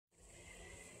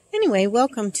Anyway,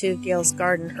 welcome to Gail's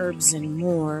Garden Herbs and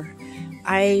More.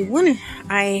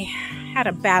 I had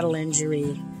a battle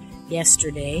injury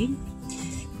yesterday,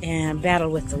 and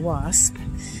battle with the wasp,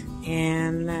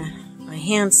 and my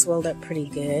hand swelled up pretty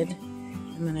good.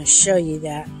 I'm going to show you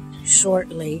that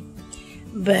shortly.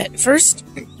 But first,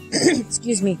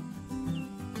 excuse me.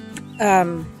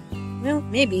 Well,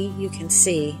 maybe you can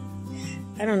see.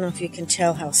 I don't know if you can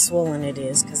tell how swollen it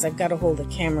is because I've got to hold the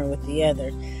camera with the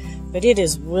other. But it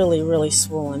is really, really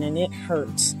swollen and it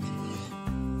hurts.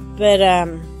 But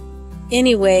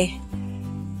anyway,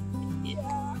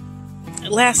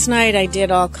 last night I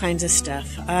did all kinds of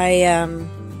stuff. In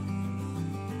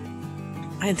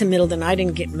the middle of the night I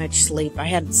didn't get much sleep. I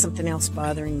had something else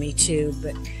bothering me too,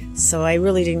 so I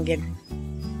really didn't get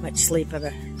much sleep,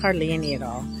 hardly any at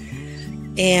all.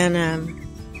 And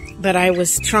but I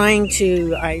was trying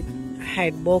to. I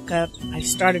had woke up.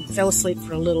 Fell asleep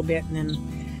for a little bit, and then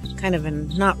kind of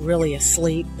not really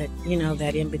asleep, but you know,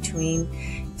 that in between.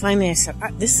 Finally, I said,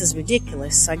 "This is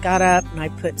ridiculous." So I got up and I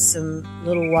put some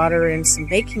little water and some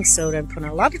baking soda and put on.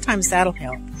 A lot of times that'll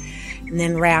help, and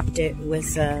then wrapped it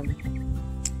with.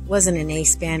 Wasn't an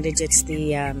ace bandage. It's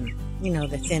the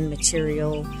the thin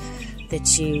material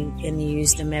that you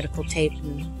use the medical tape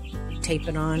and tape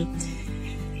it on.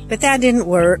 But that didn't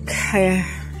work.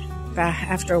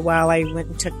 After a while, I went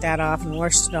and took that off and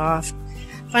washed it off.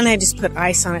 Finally, I just put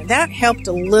ice on it. That helped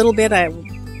a little bit. I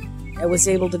was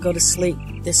able to go to sleep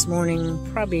this morning.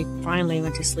 Probably finally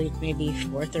went to sleep maybe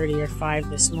 4:30 or 5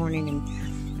 this morning,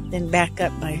 and then back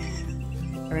up by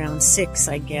around 6,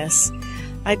 I guess.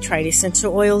 I tried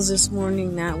essential oils this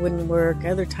morning. That wouldn't work.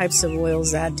 Other types of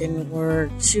oils, that didn't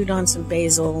work. Chewed on some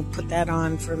basil, put that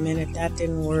on for a minute. That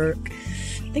didn't work.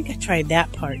 I think I tried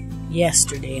that part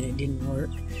yesterday and it didn't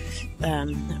work. That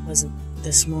wasn't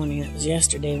this morning. It was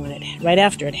yesterday right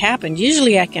after it happened.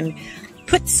 Usually I can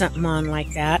put something on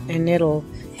like that and it'll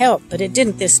help, but it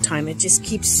didn't this time. It just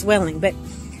keeps swelling. But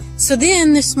so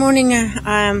then this morning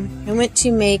I went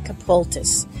to make a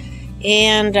poultice,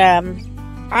 and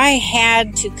I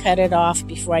had to cut it off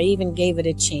before I even gave it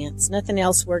a chance. Nothing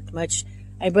else worked much.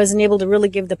 I wasn't able to really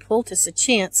give the poultice a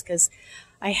chance because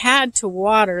I had to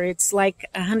water. It's like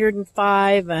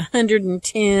 105,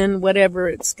 110, whatever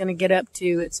it's going to get up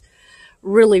to. It's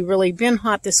really, really been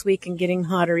hot this week and getting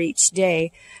hotter each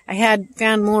day. I had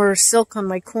found more silk on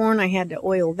my corn. I had to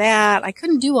oil that. I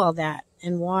couldn't do all that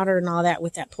and water and all that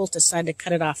with that poultice, so I had to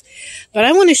cut it off. But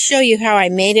I want to show you how I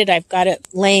made it. I've got it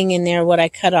laying in there, what I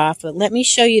cut off. But let me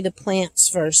show you the plants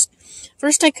first.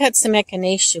 First, I cut some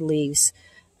echinacea leaves.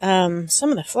 Some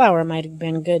of the flower might have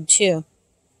been good too,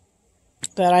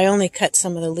 but I only cut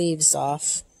some of the leaves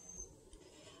off.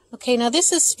 Okay, now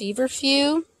this is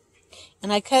feverfew,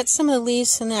 and I cut some of the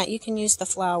leaves from that. You can use the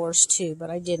flowers too,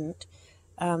 but I didn't.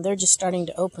 They're just starting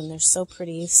to open. They're so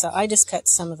pretty, so I just cut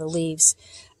some of the leaves.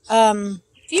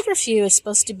 Feverfew is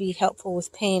supposed to be helpful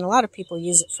with pain. A lot of people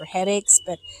use it for headaches,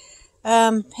 but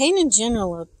pain in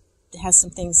general has some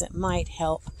things that might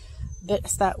help. But I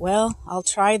thought, well, I'll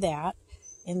try that.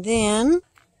 And then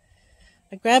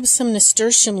I grabbed some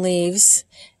nasturtium leaves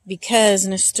because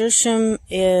nasturtium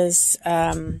is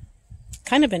kind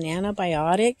of an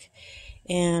antibiotic,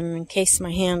 and in case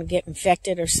my hand get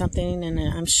infected or something, and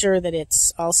I'm sure that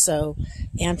it's also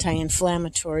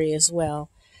anti-inflammatory as well.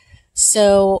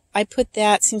 So I put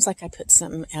that. Seems like I put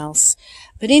something else.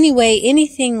 But anyway,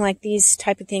 anything like these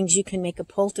type of things you can make a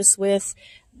poultice with,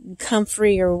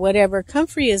 comfrey or whatever.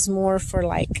 Comfrey is more for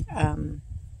like,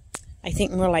 I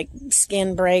think more like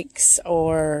skin breaks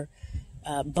or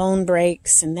bone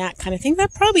breaks and that kind of thing.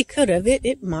 That probably could have.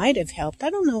 It might have helped. I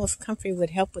don't know if comfrey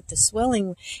would help with the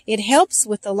swelling. It helps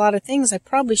with a lot of things. I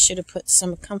probably should have put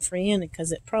some comfrey in it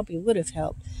because it probably would have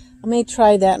helped. I may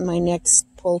try that in my next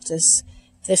poultice.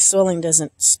 This swelling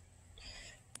doesn't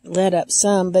let up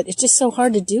some, but it's just so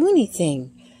hard to do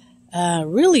anything.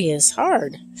 Really is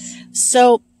hard.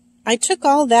 So I took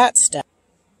all that stuff.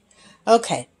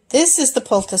 Okay, this is the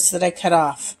poultice that I cut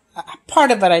off.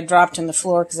 Part of it I dropped in the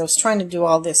floor because I was trying to do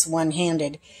all this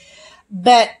one-handed.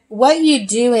 But what you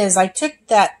do is I took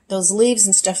those leaves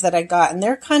and stuff that I got, and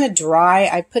they're kind of dry.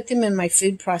 I put them in my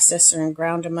food processor and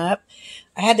ground them up.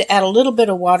 I had to add a little bit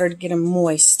of water to get them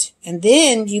moist. And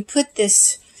then you put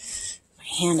this, my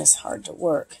hand is hard to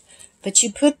work, but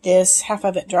you put this, half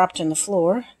of it dropped in the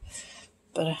floor,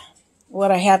 but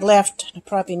what I had left, I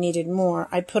probably needed more,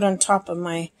 I put on top of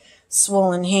my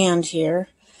swollen hand here.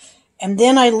 And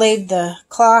then I laid this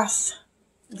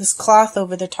cloth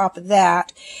over the top of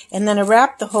that, and then I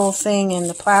wrapped the whole thing in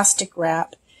the plastic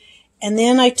wrap. And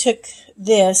then I took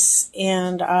this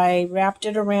and I wrapped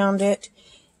it around it,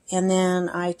 and then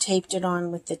I taped it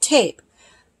on with the tape.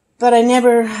 but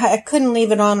I couldn't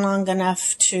leave it on long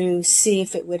enough to see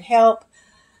if it would help,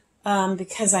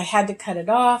 because I had to cut it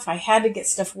off. I had to get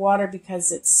stuff water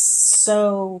because it's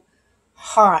so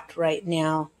hot right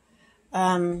now,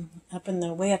 way up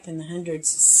in the hundreds.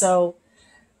 So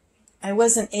I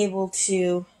wasn't able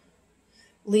to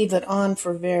leave it on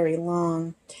for very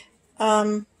long.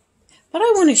 But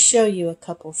I want to show you a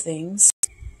couple things.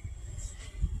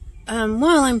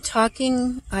 While I'm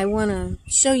talking, I want to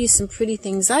show you some pretty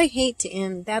things. I hate to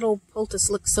end. That old poultice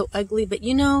looks so ugly, but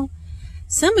you know,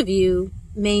 some of you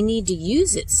may need to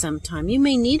use it sometime. You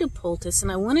may need a poultice, and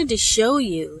I wanted to show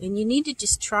you, and you need to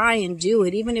just try and do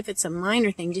it, even if it's a minor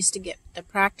thing, just to get the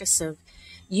practice of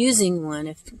using one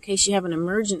in case you have an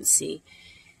emergency.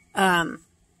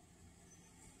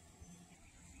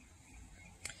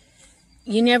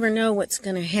 You never know what's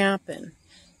going to happen.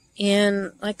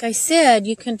 And like I said,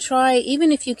 you can try,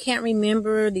 even if you can't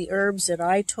remember the herbs that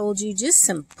I told you, just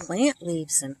some plant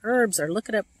leaves and herbs, or look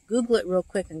it up, Google it real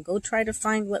quick, and go try to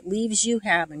find what leaves you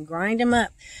have and grind them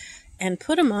up and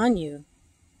put them on you.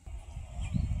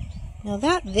 Now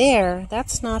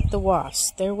that's not the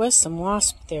wasp. There was some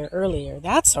wasp there earlier.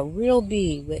 That's a real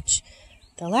bee, which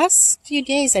the last few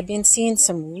days I've been seeing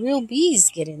some real bees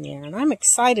get in there, and I'm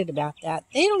excited about that.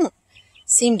 They don't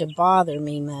seem to bother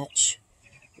me much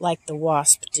like the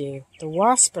wasp do. The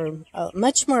wasp are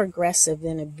much more aggressive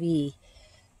than a bee.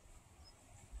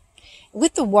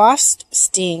 With the wasp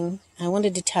sting, I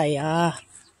wanted to tell you,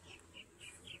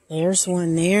 there's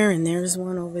one there and there's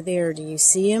one over there. Do you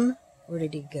see him? Where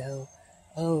did he go?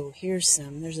 Oh, here's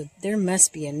some. There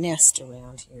must be a nest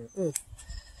around here. Ooh.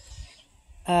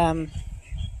 I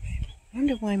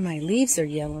wonder why my leaves are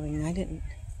yellowing.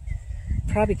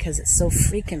 Probably because it's so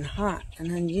freaking hot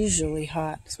and unusually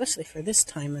hot, especially for this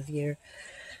time of year.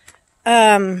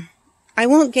 I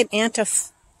won't get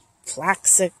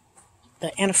anaphylactic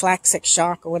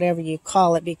shock, or whatever you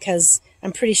call it, because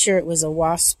I'm pretty sure it was a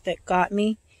wasp that got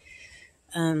me.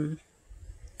 Trying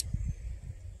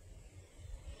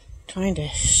to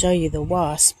show you the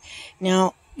wasp.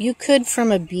 Now, you could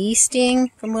from a bee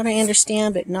sting, from what I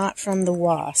understand, but not from the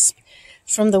wasp.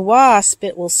 From the wasp,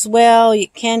 it will swell. You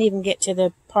can't even get to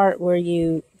the part where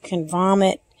you can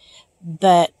vomit,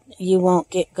 but you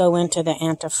won't go into the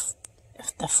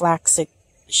anaphylactic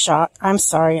shock. I'm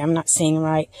sorry, I'm not saying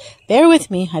right. Bear with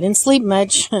me. I didn't sleep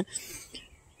much.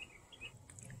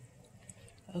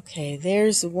 Okay,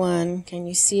 there's one. Can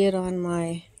you see it on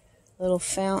my little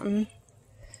fountain?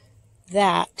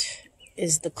 That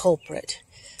is the culprit.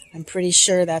 I'm pretty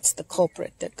sure that's the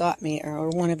culprit that got me, or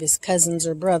one of his cousins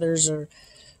or brothers or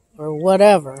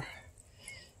whatever.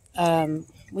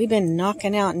 We've been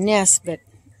knocking out nests, but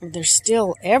they're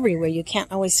still everywhere. You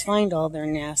can't always find all their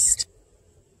nests.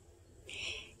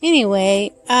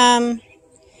 Anyway,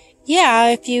 yeah,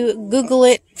 if you Google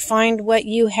it, find what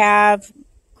you have,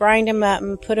 grind them up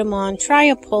and put them on. Try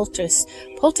a poultice.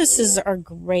 Poultices are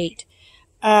great.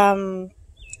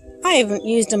 I haven't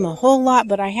used them a whole lot,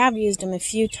 but I have used them a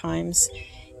few times.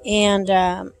 And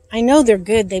I know they're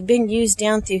good. They've been used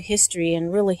down through history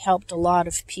and really helped a lot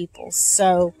of people.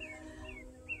 So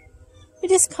I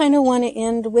just kind of want to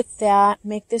end with that,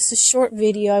 make this a short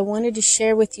video. I wanted to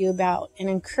share with you about and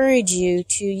encourage you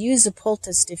to use a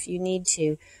poultice if you need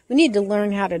to. We need to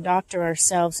learn how to doctor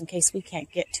ourselves in case we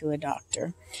can't get to a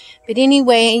doctor. But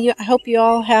anyway, I hope you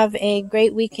all have a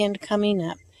great weekend coming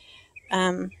up.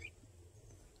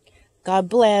 God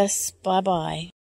bless. Bye-bye.